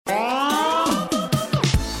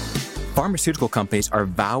pharmaceutical companies are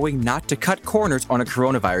vowing not to cut corners on a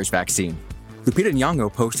coronavirus vaccine. Lupita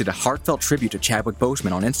Nyong'o posted a heartfelt tribute to Chadwick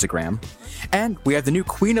Boseman on Instagram. And we have the new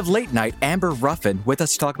queen of late night, Amber Ruffin, with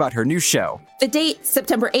us to talk about her new show. The date,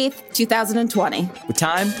 September 8th, 2020. The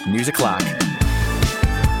time, News O'Clock.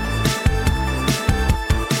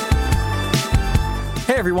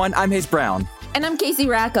 Hey everyone, I'm Hayes Brown. And I'm Casey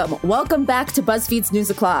Rackham. Welcome back to BuzzFeed's News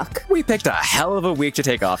O'Clock. We picked a hell of a week to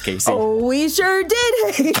take off, Casey. Oh, we sure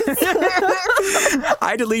did, Hayes.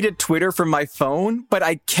 I deleted Twitter from my phone, but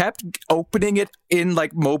I kept opening it in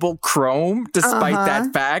mobile Chrome despite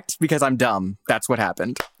that fact because I'm dumb. That's what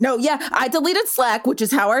happened. No, yeah, I deleted Slack, which is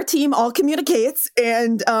how our team all communicates.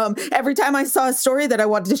 And every time I saw a story that I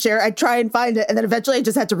wanted to share, I'd try and find it. And then eventually I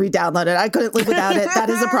just had to re-download it. I couldn't live without it. That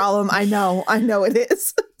is a problem. I know it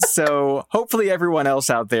is. So hopefully everyone else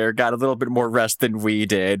out there got a little bit more rest than we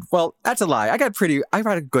did. Well, that's a lie. I got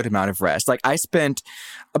a good amount of rest. I spent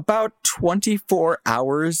about 24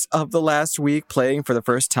 hours of the last week playing for the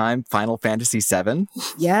first time Final Fantasy VII.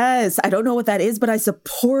 Yes. I don't know what that is, but I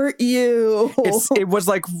support you. It was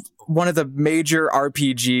one of the major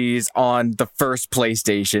RPGs on the first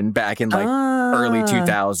PlayStation back in early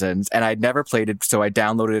 2000s. And I'd never played it, so I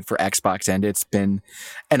downloaded it for Xbox, and it's been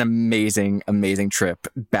an amazing, amazing trip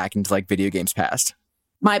back into video games past.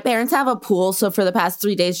 My parents have a pool, so for the past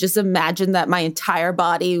 3 days, just imagine that my entire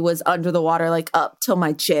body was under the water, up till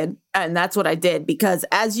my chin. And that's what I did because,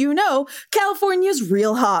 as you know, California's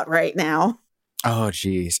real hot right now. Oh,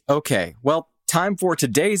 geez. Okay, well, time for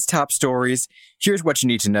today's top stories. Here's what you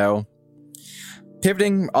need to know.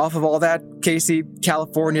 Pivoting off of all that, Casey,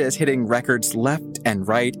 California is hitting records left and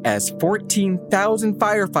right as 14,000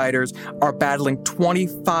 firefighters are battling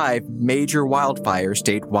 25 major wildfires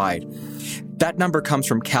statewide. That number comes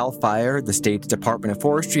from CAL FIRE, the state's Department of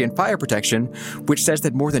Forestry and Fire Protection, which says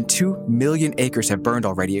that more than 2 million acres have burned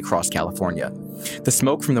already across California. The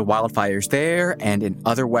smoke from the wildfires there and in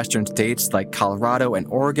other western states like Colorado and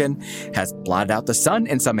Oregon has blotted out the sun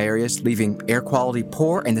in some areas, leaving air quality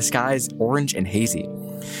poor and the skies orange and hazy.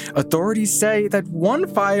 Authorities say that one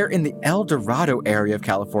fire in the El Dorado area of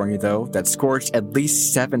California, though, that scorched at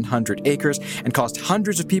least 700 acres and caused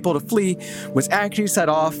hundreds of people to flee, was actually set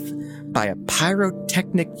off by a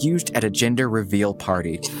pyrotechnic used at a gender reveal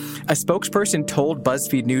party. A spokesperson told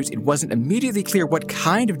BuzzFeed News it wasn't immediately clear what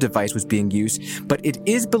kind of device was being used, but it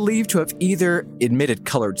is believed to have either emitted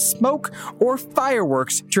colored smoke or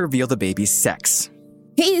fireworks to reveal the baby's sex.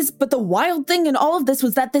 Hayes, but the wild thing in all of this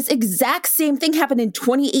was that this exact same thing happened in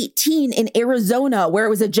 2018 in Arizona, where it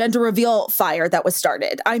was a gender reveal fire that was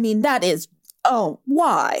started. I mean, that is,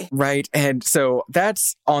 why? Right, and so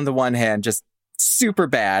that's, on the one hand, just super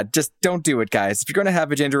bad. Just don't do it, guys. If you're going to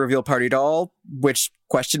have a gender reveal party at all, which, ?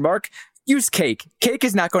 Use cake. Cake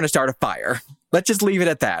is not going to start a fire. Let's just leave it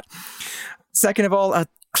at that. Second of all,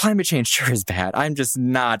 climate change sure is bad. I'm just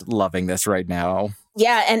not loving this right now.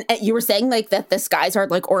 Yeah, and you were saying that the skies are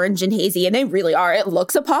orange and hazy, and they really are. It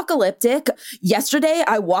looks apocalyptic. Yesterday,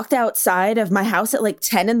 I walked outside of my house at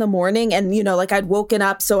 10 in the morning, and I'd woken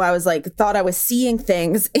up, so I was thought I was seeing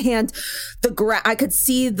things, and I could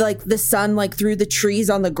see the sun through the trees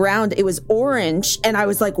on the ground. It was orange, and I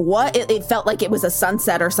was what? It felt like it was a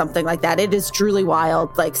sunset or something like that. It is truly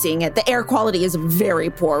wild, seeing it. The air quality is very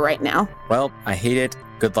poor right now. Well, I hate it.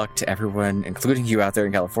 Good luck to everyone, including you out there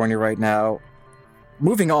in California right now.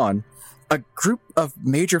 Moving on, a group of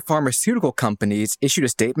major pharmaceutical companies issued a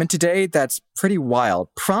statement today that's pretty wild,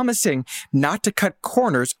 promising not to cut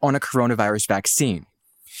corners on a coronavirus vaccine.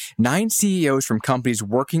 9 CEOs from companies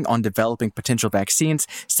working on developing potential vaccines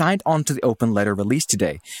signed onto the open letter released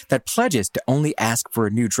today that pledges to only ask for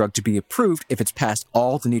a new drug to be approved if it's passed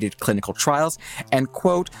all the needed clinical trials and,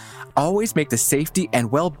 quote, always make the safety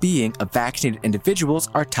and well-being of vaccinated individuals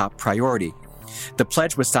our top priority. The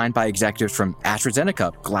pledge was signed by executives from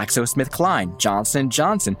AstraZeneca, GlaxoSmithKline, Johnson &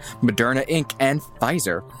 Johnson, Moderna Inc., and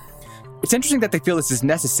Pfizer. It's interesting that they feel this is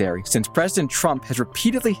necessary, since President Trump has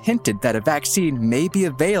repeatedly hinted that a vaccine may be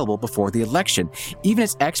available before the election, even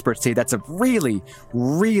as experts say that's a really,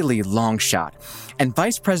 really long shot. And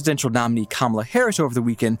Vice Presidential nominee Kamala Harris over the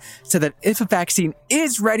weekend said that if a vaccine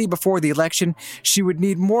is ready before the election, she would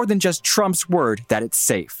need more than just Trump's word that it's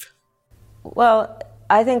safe. Well,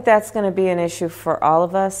 I think that's going to be an issue for all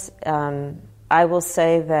of us. I will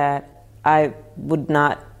say that I would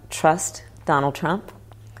not trust Donald Trump,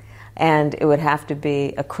 and it would have to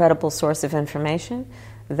be a credible source of information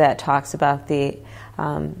that talks about the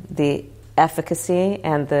efficacy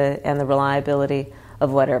and the reliability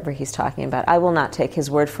of whatever he's talking about. I will not take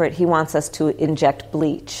his word for it. He wants us to inject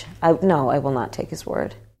bleach. I will not take his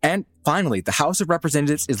word. And Finally, the House of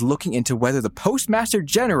Representatives is looking into whether the Postmaster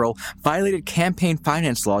General violated campaign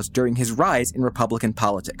finance laws during his rise in Republican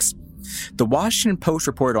politics. The Washington Post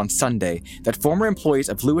reported on Sunday that former employees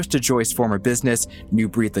of Louis DeJoy's former business, New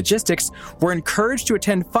Breed Logistics, were encouraged to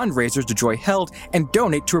attend fundraisers DeJoy held and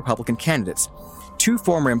donate to Republican candidates. 2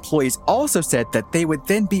 former employees also said that they would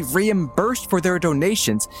then be reimbursed for their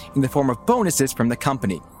donations in the form of bonuses from the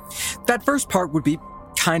company. That first part would be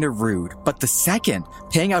kind of rude, but the second,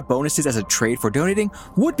 paying out bonuses as a trade for donating,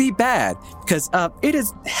 would be bad because it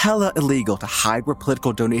is hella illegal to hide where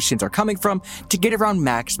political donations are coming from to get around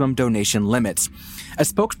maximum donation limits. A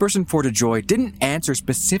spokesperson for DeJoy didn't answer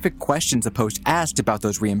specific questions the Post asked about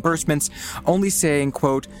those reimbursements, only saying,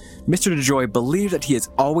 quote, Mr. DeJoy believes that he has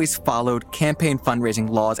always followed campaign fundraising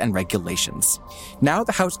laws and regulations. Now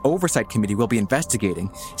the House Oversight Committee will be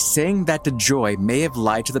investigating, saying that DeJoy may have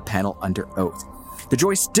lied to the panel under oath.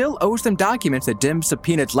 DeJoy still owes them documents that Dems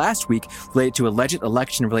subpoenaed last week related to alleged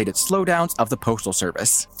election-related slowdowns of the Postal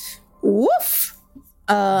Service. Woof!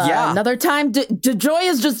 Another time, DeJoy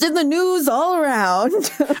is just in the news all around.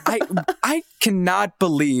 I cannot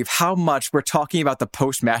believe how much we're talking about the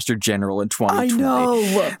Postmaster General in 2020. I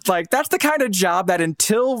know. Like, that's the kind of job that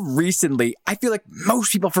until recently, I feel like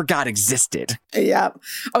most people forgot existed. Yeah.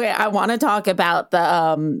 Okay, I want to talk about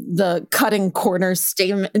the cutting corners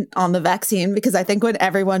statement on the vaccine, because I think when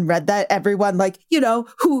everyone read that, everyone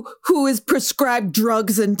who is prescribed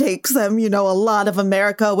drugs and takes them, a lot of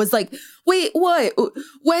America was like, wait, what?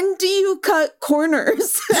 When do you cut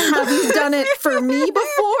corners? Have you done it for me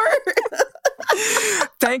before?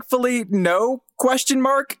 Thankfully, no. Question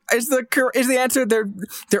mark is the answer.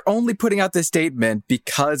 They're only putting out this statement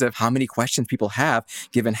because of how many questions people have,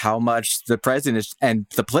 given how much the president and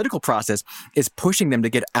the political process is pushing them to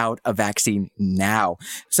get out a vaccine now.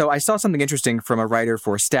 So I saw something interesting from a writer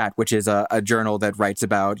for Stat, which is a journal that writes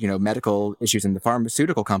about, medical issues in the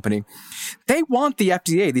pharmaceutical company. They want the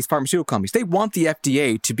FDA, these pharmaceutical companies, they want the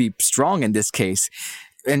FDA to be strong in this case.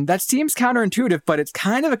 And that seems counterintuitive, but it's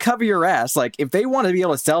kind of a cover your ass. Like, if they want to be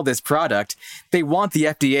able to sell this product, they want the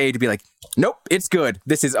FDA to be like, nope, it's good.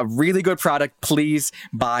 This is a really good product. Please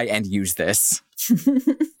buy and use this.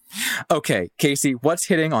 Okay, Casey, what's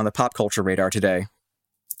hitting on the pop culture radar today?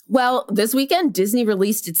 Well, this weekend, Disney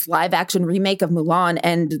released its live-action remake of Mulan,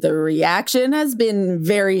 and the reaction has been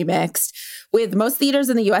very mixed. With most theaters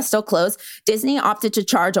in the U.S. still closed, Disney opted to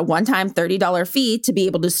charge a one-time $30 fee to be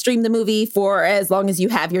able to stream the movie for as long as you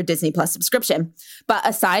have your Disney Plus subscription. But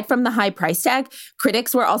aside from the high price tag,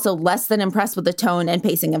 critics were also less than impressed with the tone and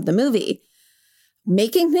pacing of the movie.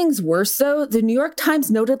 Making things worse, though, the New York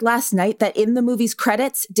Times noted last night that in the movie's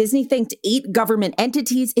credits, Disney thanked 8 government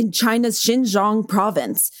entities in China's Xinjiang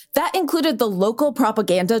province. That included the local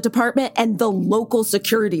propaganda department and the local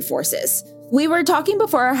security forces. We were talking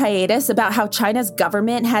before our hiatus about how China's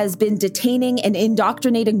government has been detaining and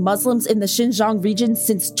indoctrinating Muslims in the Xinjiang region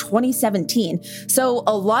since 2017. So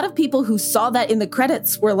a lot of people who saw that in the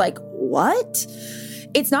credits were like, what?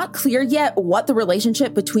 It's not clear yet what the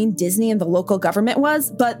relationship between Disney and the local government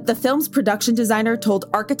was, but the film's production designer told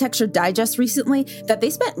Architecture Digest recently that they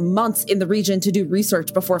spent months in the region to do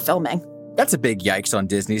research before filming. That's a big yikes on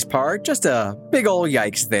Disney's part. Just a big old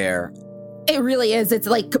yikes there. It really is. It's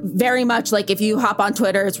like very much like if you hop on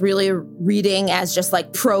Twitter, it's really reading as just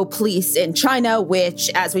like pro-police in China, which,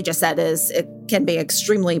 as we just said, it can be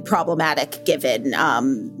extremely problematic given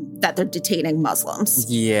that they're detaining Muslims.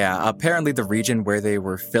 Yeah, apparently the region where they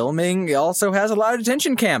were filming also has a lot of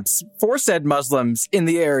detention camps for said Muslims in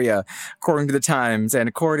the area, according to the Times. And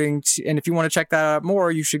if you want to check that out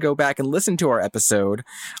more, you should go back and listen to our episode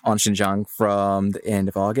on Xinjiang from the end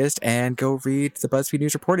of August and go read the BuzzFeed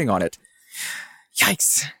News reporting on it.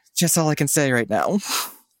 Yikes. Just all I can say right now.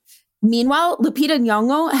 Meanwhile, Lupita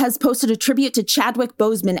Nyong'o has posted a tribute to Chadwick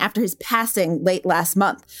Boseman after his passing late last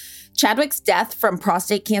month. Chadwick's death from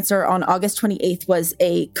prostate cancer on August 28th was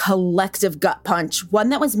a collective gut punch, one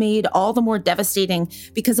that was made all the more devastating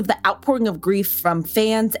because of the outpouring of grief from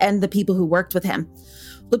fans and the people who worked with him.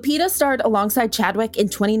 Lupita starred alongside Chadwick in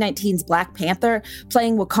 2019's Black Panther,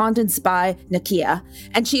 playing Wakandan spy Nakia,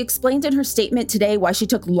 and she explained in her statement today why she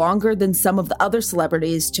took longer than some of the other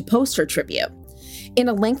celebrities to post her tribute. In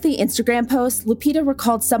a lengthy Instagram post, Lupita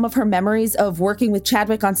recalled some of her memories of working with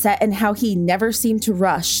Chadwick on set and how he never seemed to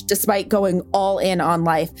rush, despite going all in on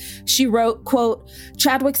life. She wrote, quote,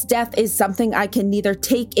 "Chadwick's death is something I can neither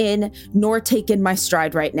take in nor take in my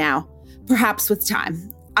stride right now. Perhaps with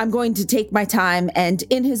time. I'm going to take my time, and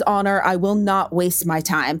in his honor, I will not waste my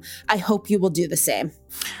time. I hope you will do the same."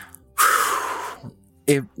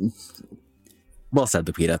 Well said,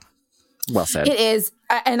 Lupita. Well said. It is.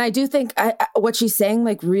 And I do think what she's saying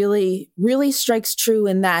like really, really strikes true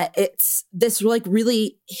in that it's this like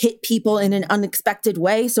really hit people in an unexpected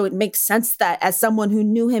way. So it makes sense that as someone who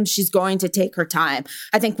knew him, she's going to take her time.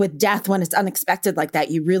 I think with death, when it's unexpected like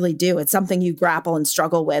that, you really do. It's something you grapple and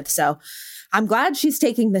struggle with. So I'm glad she's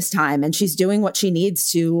taking this time and she's doing what she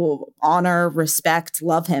needs to honor, respect,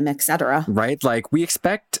 love him, etc. Right? Like we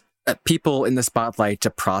expect people in the spotlight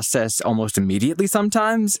to process almost immediately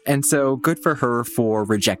sometimes. And so good for her for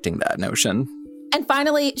rejecting that notion. And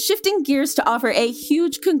finally, shifting gears to offer a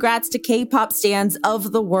huge congrats to K-pop stans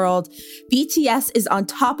of the world. BTS is on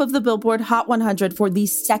top of the Billboard Hot 100 for the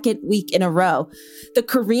second week in a row. The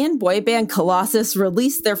Korean boy band Colossus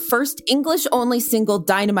released their first English-only single,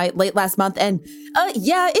 Dynamite, late last month. And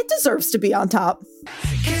yeah, it deserves to be on top.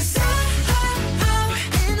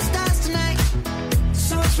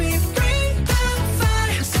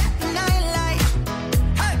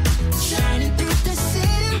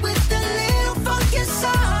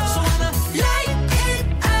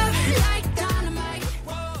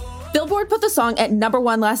 Billboard put the song at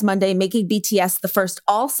 #1 last Monday, making BTS the first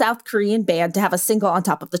all-South Korean band to have a single on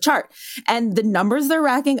top of the chart. And the numbers they're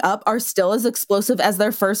racking up are still as explosive as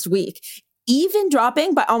their first week. Even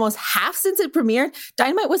dropping by almost half since it premiered,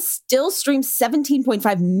 Dynamite was still streamed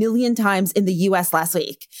 17.5 million times in the US last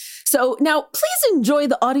week. So now please enjoy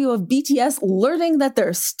the audio of BTS learning that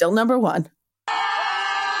they're still #1.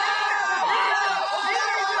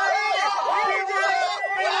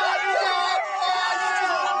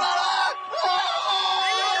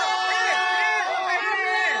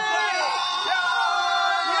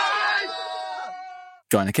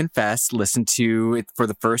 Going to confess, listened to it for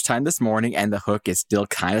the first time this morning, and the hook is still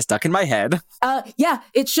kind of stuck in my head. Yeah,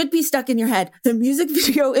 it should be stuck in your head. The music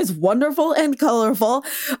video is wonderful and colorful.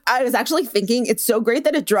 I was actually thinking it's so great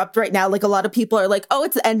that it dropped right now. Like a lot of people are like, oh,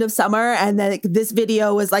 it's the end of summer. And then this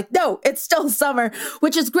video was like, no, it's still summer,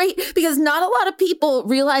 which is great because not a lot of people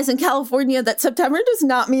realize in California that September does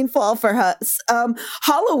not mean fall for us.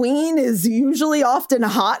 Halloween is usually often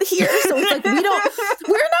hot here. So it's like,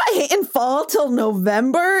 we're not hitting fall till November.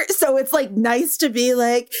 So it's like nice to be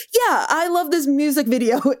like, yeah, I love this music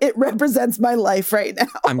video. It represents my life right now.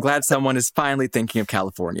 I'm glad someone is finally thinking of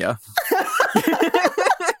California.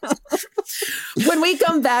 When we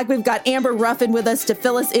come back, we've got Amber Ruffin with us to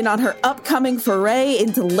fill us in on her upcoming foray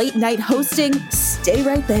into late night hosting. Stay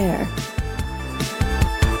right there.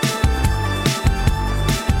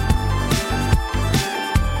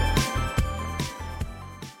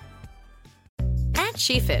 At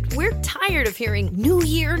SheFit, we're tired of hearing new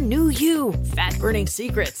year, new you, fat-burning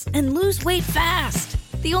secrets, and lose weight fast.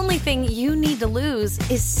 The only thing you need to lose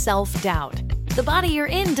is self-doubt. The body you're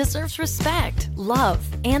in deserves respect, love,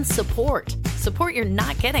 and support. Support you're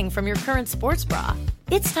not getting from your current sports bra.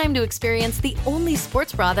 It's time to experience the only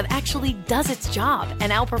sports bra that actually does its job and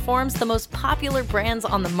outperforms the most popular brands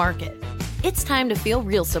on the market. It's time to feel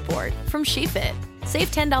real support from SheFit.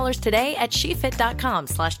 Save $10 today at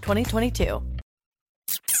shefit.com/2022.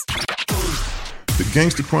 The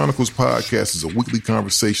Gangster Chronicles podcast is a weekly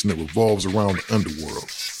conversation that revolves around the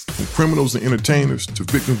underworld. From criminals and entertainers to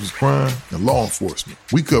victims of crime and law enforcement,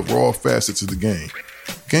 we cover all facets of the game.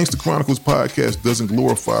 Gangster Chronicles podcast doesn't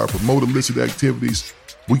glorify or promote illicit activities.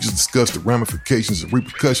 We just discuss the ramifications and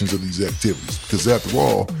repercussions of these activities. Because after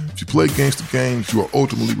all, if you play gangster games, you are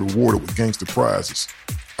ultimately rewarded with gangster prizes.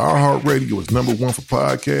 iHeartRadio is #1 for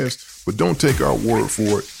podcasts, but don't take our word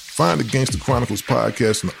for it. Find the Gangster Chronicles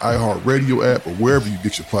podcast on the iHeartRadio app or wherever you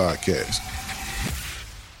get your podcasts.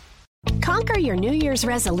 Conquer your New Year's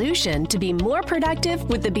resolution to be more productive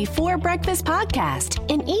with the Before Breakfast podcast.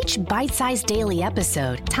 In each bite-sized daily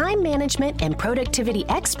episode, time management and productivity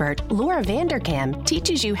expert Laura Vanderkam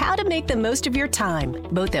teaches you how to make the most of your time,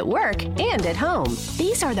 both at work and at home.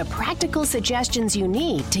 These are the practical suggestions you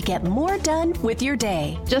need to get more done with your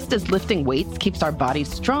day. Just as lifting weights keeps our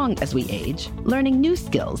bodies strong as we age, learning new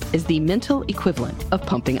skills is the mental equivalent of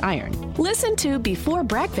pumping iron. Listen to Before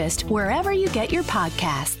Breakfast wherever you get your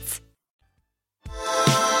podcasts.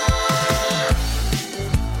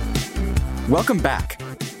 Welcome back.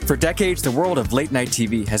 For decades, the world of late-night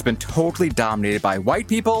TV has been totally dominated by white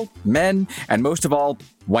people, men, and most of all,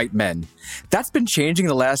 white men. That's been changing in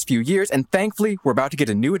the last few years, and thankfully, we're about to get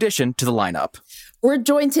a new addition to the lineup. We're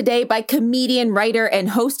joined today by comedian, writer, and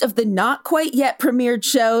host of the not quite yet premiered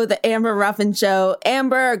show, The Amber Ruffin Show.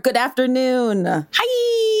 Amber, good afternoon.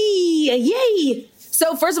 Hi! Yay!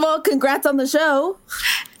 So first of all, congrats on the show.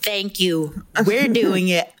 Thank you. We're doing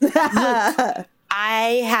it. Look,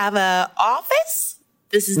 I have an office.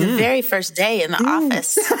 This is the very first day in the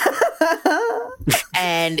office.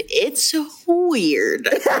 and it's weird.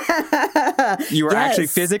 You are actually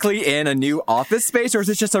Yes. physically in a new office space, or is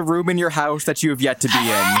it just a room in your house that you have yet to be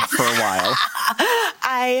in for a while?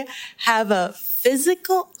 I have a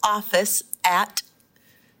physical office at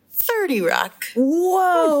 30 Rock.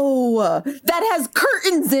 Whoa, that has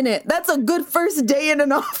curtains in it. That's a good first day in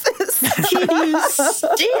an office. Can you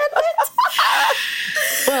stand it?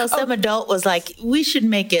 Well, some adult was like, we should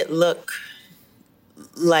make it look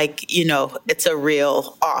like, it's a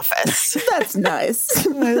real office. That's nice.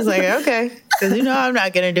 I was like, okay, because I'm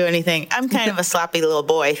not going to do anything. I'm kind of a sloppy little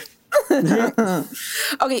boy.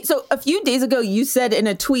 Okay, so a few days ago, you said in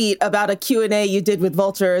a tweet about a Q&A you did with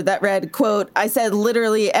Vulture that read, quote, I said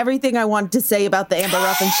literally everything I wanted to say about the Amber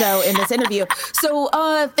Ruffin show in this interview. So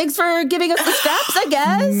thanks for giving us the scraps, I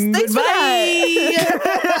guess. Thanks for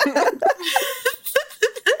that.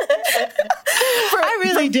 I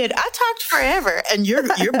really did. I talked forever, and you're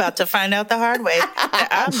about to find out the hard way that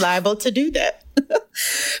I'm liable to do that.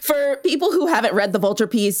 For people who haven't read the Vulture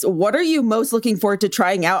piece, what are you most looking forward to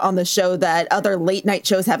trying out on the show that other late night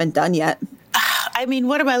shows haven't done yet? I mean,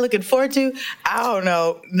 what am I looking forward to? I don't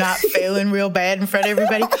know. Not failing real bad in front of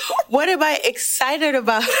everybody. What am I excited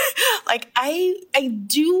about? Like, I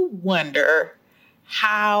do wonder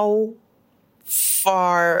how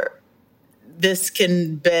far this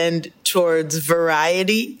can bend towards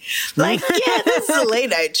variety. Like, yeah, this is a late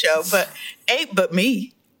night show, but ain't but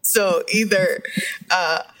me. So either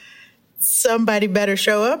somebody better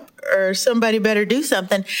show up or somebody better do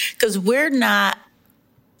something, because we're not,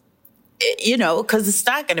 because it's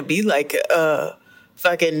not going to be like a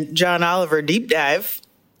fucking John Oliver deep dive.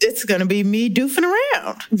 It's going to be me doofing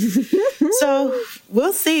around. So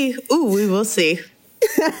we'll see. Ooh, we will see.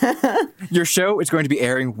 Your show is going to be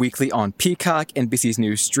airing weekly on Peacock, NBC's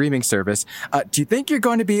new streaming service. Do you think you're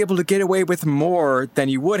going to be able to get away with more than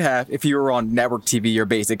you would have if you were on network TV or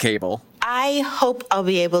basic cable? I hope I'll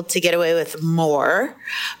be able to get away with more.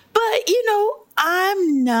 But,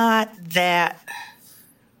 I'm not that...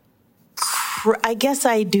 I guess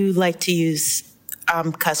I do like to use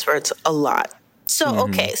cuss words a lot. So,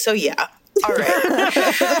 okay, so yeah. All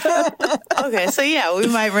right. Okay, so yeah, we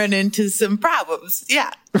might run into some problems.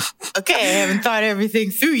 Yeah. Okay, I haven't thought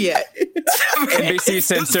everything through yet. NBC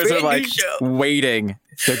censors are like waiting.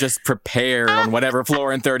 They're just prepared on whatever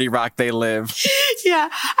floor in 30 Rock they live. Yeah,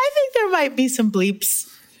 I think there might be some bleeps.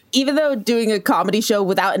 Even though doing a comedy show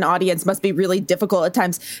without an audience must be really difficult at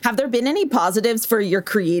times, have there been any positives for your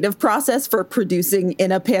creative process for producing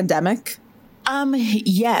in a pandemic?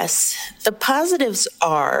 Yes. The positives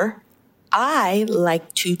are I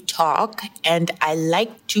like to talk and I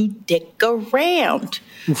like to dick around.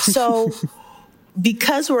 So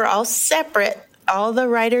because we're all separate, all the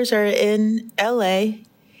writers are in LA,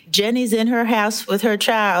 Jenny's in her house with her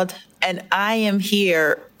child, and I am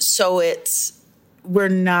here. So we're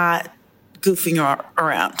not goofing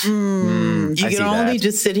around. You can only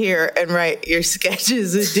just sit here and write your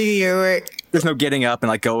sketches and do your work. There's no getting up and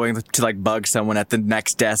like going to like bug someone at the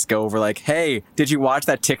next desk over like, hey, did you watch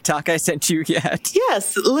that TikTok I sent you yet?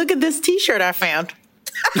 Yes, look at this T-shirt I found.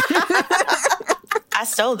 I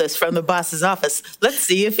stole this from the boss's office. Let's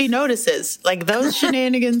see if he notices. Like those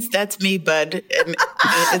shenanigans, that's me, bud. And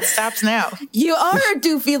it stops now. You are a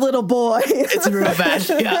doofy little boy. It's real bad,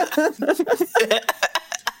 yeah.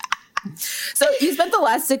 So you spent the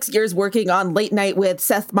last 6 years working on Late Night with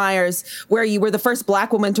Seth Meyers, where you were the first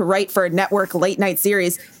Black woman to write for a network late night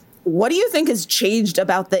series. What do you think has changed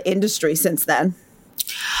about the industry since then?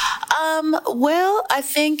 Well, I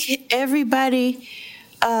think everybody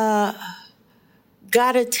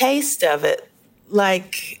got a taste of it.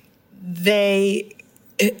 Like a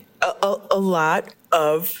lot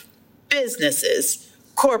of businesses,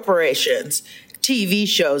 corporations, TV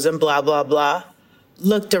shows, and blah, blah, blah,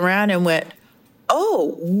 looked around and went,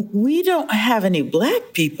 oh, we don't have any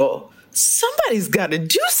Black people. Somebody's got to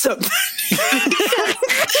do something.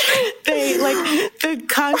 The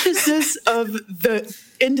consciousness of the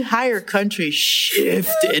entire country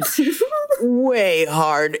shifted way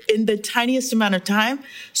hard in the tiniest amount of time.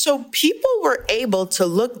 So people were able to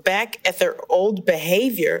look back at their old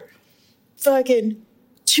behavior fucking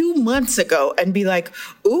 2 months ago and be like,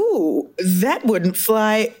 ooh, that wouldn't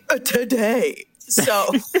fly today. So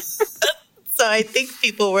I think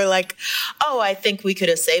people were like, oh, I think we could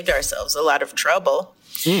have saved ourselves a lot of trouble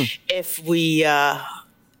if we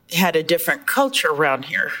had a different culture around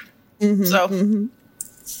here.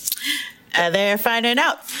 They're finding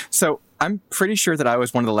out. So I'm pretty sure that I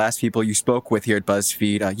was one of the last people you spoke with here at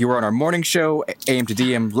BuzzFeed. You were on our morning show, AM to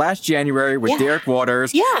DM, last January with Derek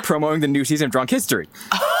Waters, promoting the new season of Drunk History.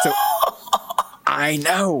 So I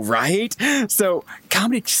know, right? So,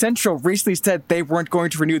 Comedy Central recently said they weren't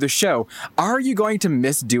going to renew the show. Are you going to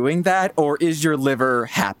miss doing that, or is your liver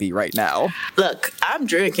happy right now? Look, I'm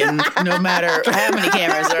drinking no matter how many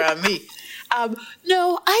cameras are on me.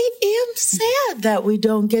 No, I am sad that we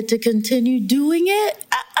don't get to continue doing it.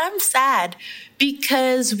 I'm sad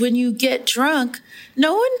because when you get drunk,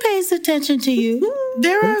 no one pays attention to you.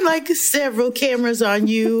 There are like several cameras on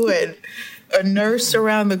you and a nurse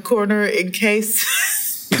around the corner in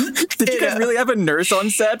case. Did you guys really have a nurse on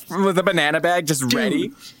set with a banana bag just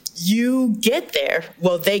ready? You get there.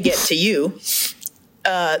 Well, they get to you.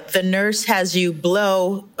 The nurse has you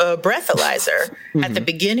blow a breathalyzer at the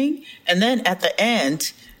beginning and then at the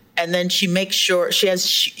end. And then she makes sure she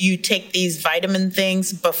has you take these vitamin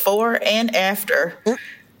things before and after.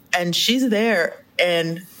 And she's there.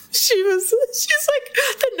 And she's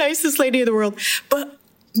like the nicest lady in the world. But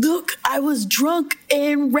look, I was drunk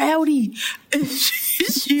and rowdy. And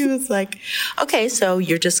she was like, okay, so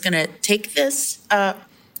you're just going to take this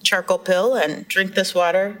charcoal pill and drink this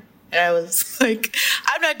water. And I was like,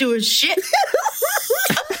 I'm not doing shit.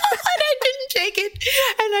 And I didn't take it.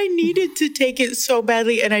 And I needed to take it so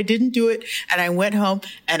badly. And I didn't do it. And I went home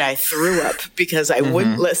and I threw up because I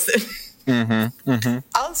wouldn't listen.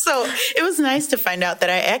 Also, it was nice to find out that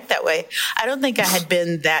I act that way. I don't think I had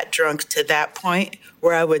been that drunk to that point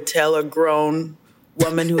where I would tell a grown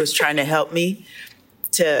woman who was trying to help me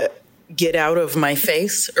to get out of my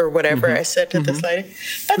face or whatever I said to this lady.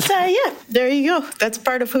 But yeah, there you go. That's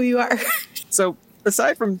part of who you are. So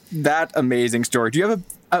aside from that amazing story, do you have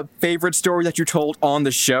a favorite story that you told on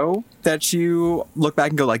the show that you look back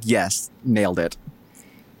and go like, yes, nailed it?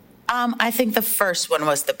 I think the first one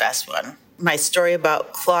was the best one. My story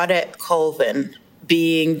about Claudette Colvin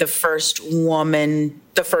being the first woman,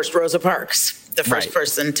 the first Rosa Parks, the first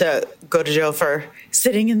person to go to jail for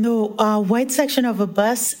sitting in the white section of a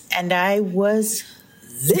bus. And I was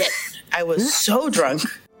lit. I was so drunk.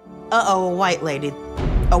 A white lady.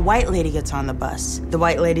 A white lady gets on the bus. The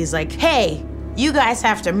white lady's like, hey, you guys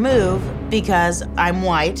have to move because I'm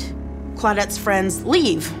white. Claudette's friends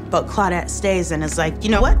leave, but Claudette stays and is like, you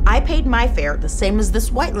know what? I paid my fare the same as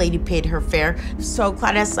this white lady paid her fare. So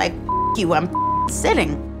Claudette's like, F you, I'm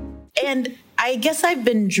sitting. And I guess I've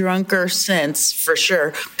been drunker since, for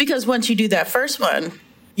sure. Because once you do that first one,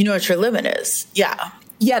 you know what your limit is. Yeah.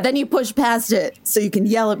 Yeah, then you push past it so you can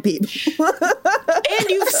yell at people. And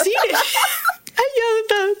you've seen it. I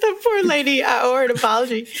yelled at the poor lady. I owe her an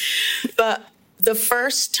apology. But the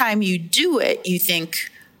first time you do it, you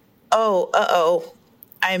think, oh,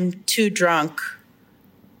 I'm too drunk.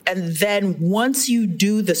 And then once you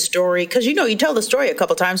do the story, because you tell the story a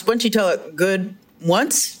couple times. Once you tell it good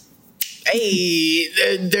once, hey,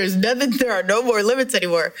 there are no more limits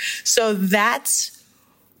anymore. So that's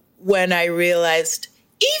when I realized,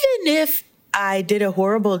 even if I did a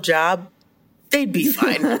horrible job, they'd be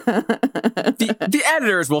fine. The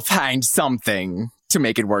editors will find something to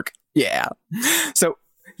make it work. Yeah. So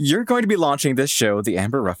you're going to be launching this show, The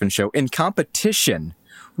Amber Ruffin Show, in competition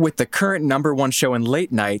with the current #1 show in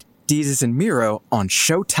late night, Desus and Mero, on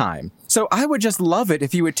Showtime. So I would just love it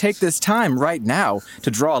if you would take this time right now to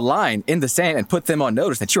draw a line in the sand and put them on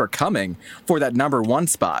notice that you are coming for that #1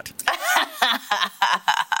 spot.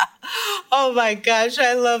 Oh my gosh,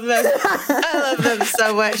 I love them. I love them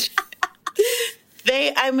so much.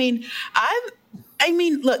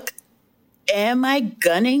 Look, am I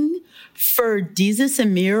gunning for Desus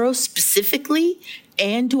and Mero specifically?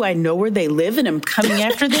 And do I know where they live and I'm coming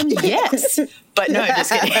after them? Yes. But no, I'm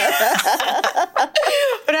just kidding.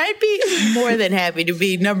 But I'd be more than happy to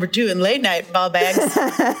be #2 in late night, ball bags.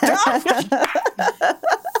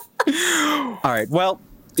 All right, well,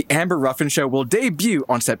 The Amber Ruffin Show will debut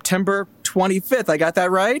on September 25th. I got that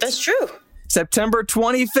right? That's true. September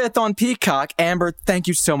 25th on Peacock. Amber, thank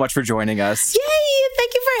you so much for joining us. Yay!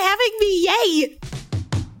 Thank you for having me. Yay!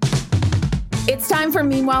 It's time for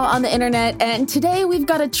Meanwhile on the Internet, and today we've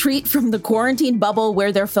got a treat from the quarantine bubble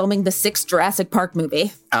where they're filming the 6th Jurassic Park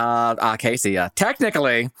movie. Casey,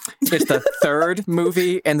 technically, it's the 3rd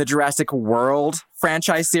movie in the Jurassic World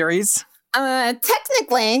franchise series.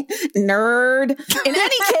 Technically, nerd. In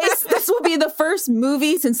any case, this will be the first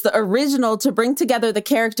movie since the original to bring together the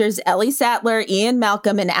characters Ellie Sattler, Ian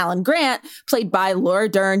Malcolm, and Alan Grant, played by Laura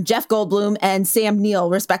Dern, Jeff Goldblum, and Sam Neill,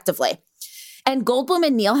 respectively. And Goldblum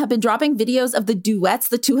and Neill have been dropping videos of the duets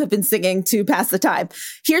the two have been singing to pass the time.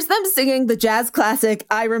 Here's them singing the jazz classic,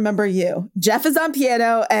 I Remember You. Jeff is on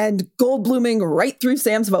piano and Goldbluming right through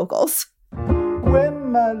Sam's vocals.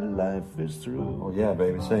 When my life is through. Oh, yeah,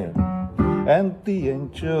 baby, sing it. And the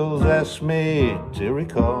angels ask me to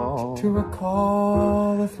recall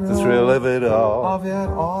the thrill of it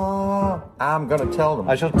all. I'm gonna tell them.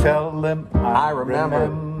 I shall tell them I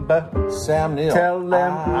remember Sam Neill. Tell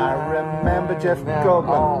them I remember Jeff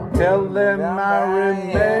Goldblum. Tell them I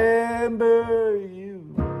remember you.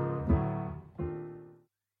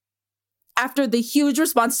 After the huge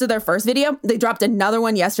response to their first video, they dropped another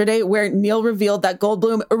one yesterday where Neil revealed that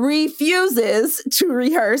Goldblum refuses to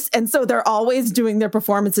rehearse. And so they're always doing their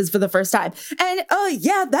performances for the first time. And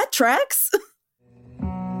yeah, that tracks.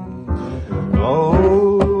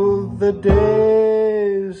 Oh, the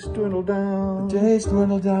days dwindle down.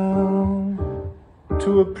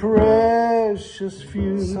 To a precious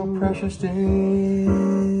few. So precious days.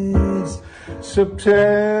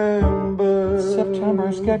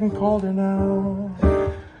 September's getting colder now.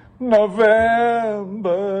 November.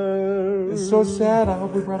 It's so sad. I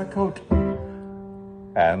hope we brought a coat.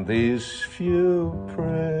 And these few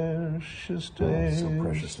precious days. So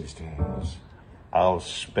precious these days. I'll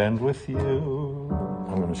spend with you.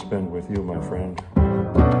 I'm going to spend with you, my friend.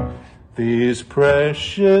 These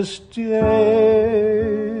precious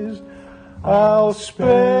days I'll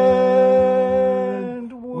spend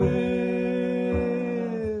with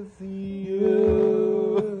you.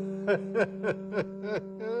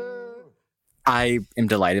 I am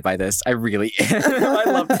delighted by this. I really am. I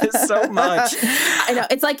love this so much. I know.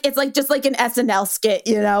 It's like just like an SNL skit,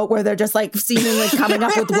 you know, where they're just like seemingly coming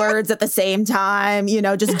up with words at the same time, you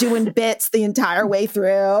know, just doing bits the entire way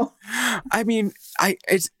through. I mean,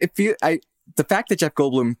 the fact that Jeff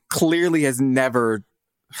Goldblum clearly has never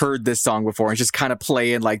heard this song before and just kind of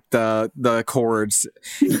playing like the chords.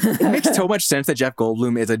 It makes so much sense that Jeff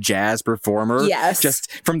Goldblum is a jazz performer. Yes. Just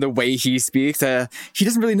from the way he speaks. He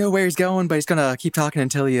doesn't really know where he's going, but he's going to keep talking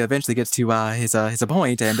until he eventually gets to his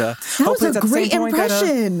point. And that was a great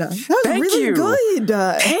impression. That was really good.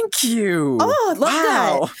 Thank you. Oh, I love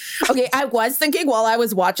that. Okay, I was thinking while I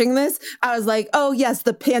was watching this, I was like, oh yes,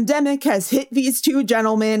 the pandemic has hit these two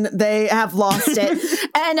gentlemen. They have lost it.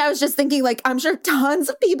 And I was just thinking like, I'm sure tons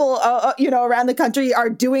of people, around the country are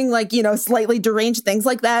doing like, slightly deranged things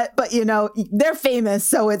like that. But, they're famous,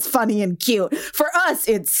 so it's funny and cute. For us,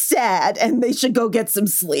 it's sad and they should go get some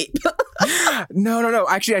sleep. No.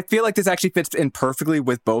 Actually, I feel like this actually fits in perfectly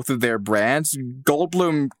with both of their brands.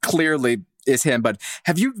 Goldblum clearly is him, but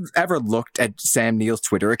have you ever looked at Sam Neill's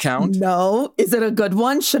Twitter account? No. Is it a good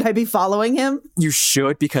one? Should I be following him? You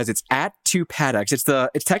should, because it's @2paddocks.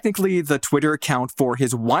 It's technically the Twitter account for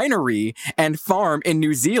his winery and farm in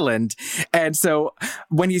New Zealand. And so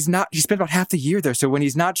when he spent about half the year there. So when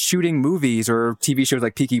he's not shooting movies or TV shows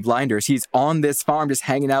like Peaky Blinders, he's on this farm just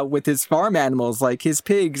hanging out with his farm animals like his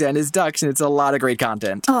pigs and his ducks. And it's a lot of great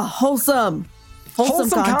content. Oh, wholesome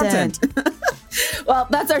content. Well,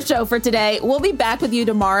 that's our show for today. We'll be back with you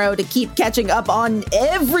tomorrow to keep catching up on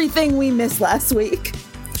everything we missed last week.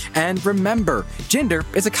 And remember, gender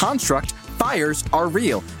is a construct. Fires are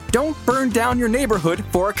real. Don't burn down your neighborhood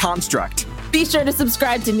for a construct. Be sure to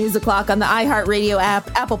subscribe to News O'Clock on the iHeartRadio app,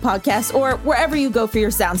 Apple Podcasts, or wherever you go for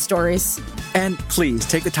your sound stories. And please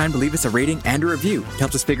take the time to leave us a rating and a review. It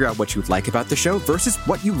helps us figure out what you like about the show versus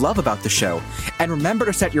what you love about the show. And remember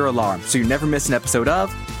to set your alarm so you never miss an episode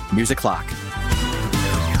of News O'Clock.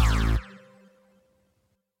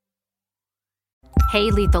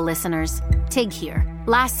 Hey, Lethal listeners. Tig here.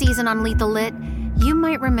 Last season on Lethal Lit, you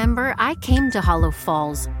might remember I came to Hollow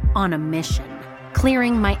Falls on a mission,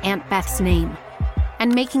 clearing my Aunt Beth's name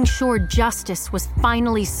and making sure justice was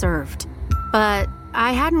finally served. But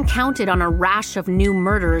I hadn't counted on a rash of new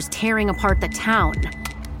murders tearing apart the town.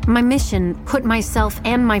 My mission put myself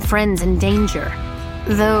and my friends in danger,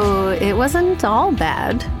 though it wasn't all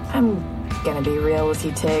bad. I'm gonna be real with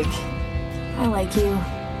you, Tig. I like you.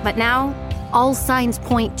 But now, all signs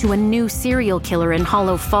point to a new serial killer in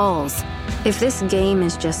Hollow Falls. If this game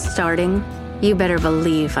is just starting, you better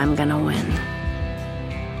believe I'm gonna win.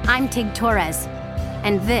 I'm Tig Torres,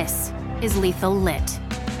 and this is Lethal Lit.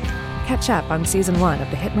 Catch up on Season 1 of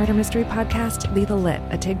the hit murder mystery podcast, Lethal Lit,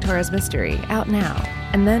 a Tig Torres mystery, out now.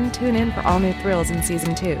 And then tune in for all new thrills in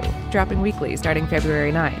Season 2, dropping weekly starting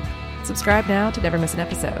February 9th. Subscribe now to never miss an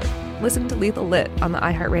episode. Listen to Lethal Lit on the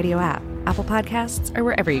iHeartRadio app, Apple Podcasts, or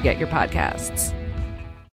wherever you get your podcasts.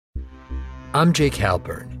 I'm Jake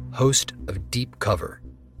Halpern, host of Deep Cover.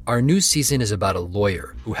 Our new season is about a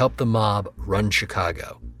lawyer who helped the mob run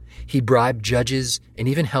Chicago. He bribed judges and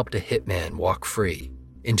even helped a hitman walk free,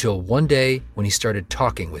 until one day when he started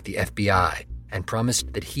talking with the FBI and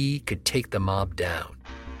promised that he could take the mob down.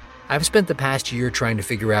 I've spent the past year trying to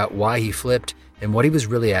figure out why he flipped and what he was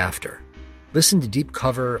really after. Listen to Deep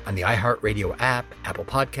Cover on the iHeartRadio app, Apple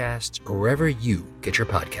Podcasts, or wherever you get your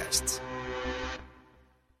podcasts.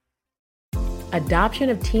 Adoption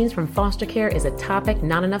of teens from foster care is a topic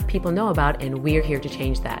not enough people know about, and we're here to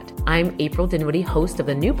change that. I'm April Dinwiddie, host of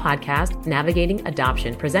the new podcast, Navigating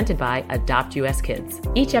Adoption, presented by Adopt US Kids.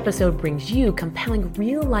 Each episode brings you compelling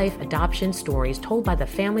real-life adoption stories told by the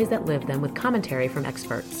families that live them with commentary from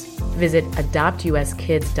experts. Visit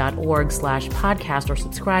adoptuskids.org/podcast or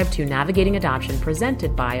subscribe to Navigating Adoption,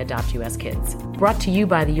 presented by Adopt US Kids. Brought to you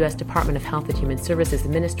by the U.S. Department of Health and Human Services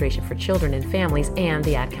Administration for Children and Families and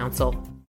the Ad Council.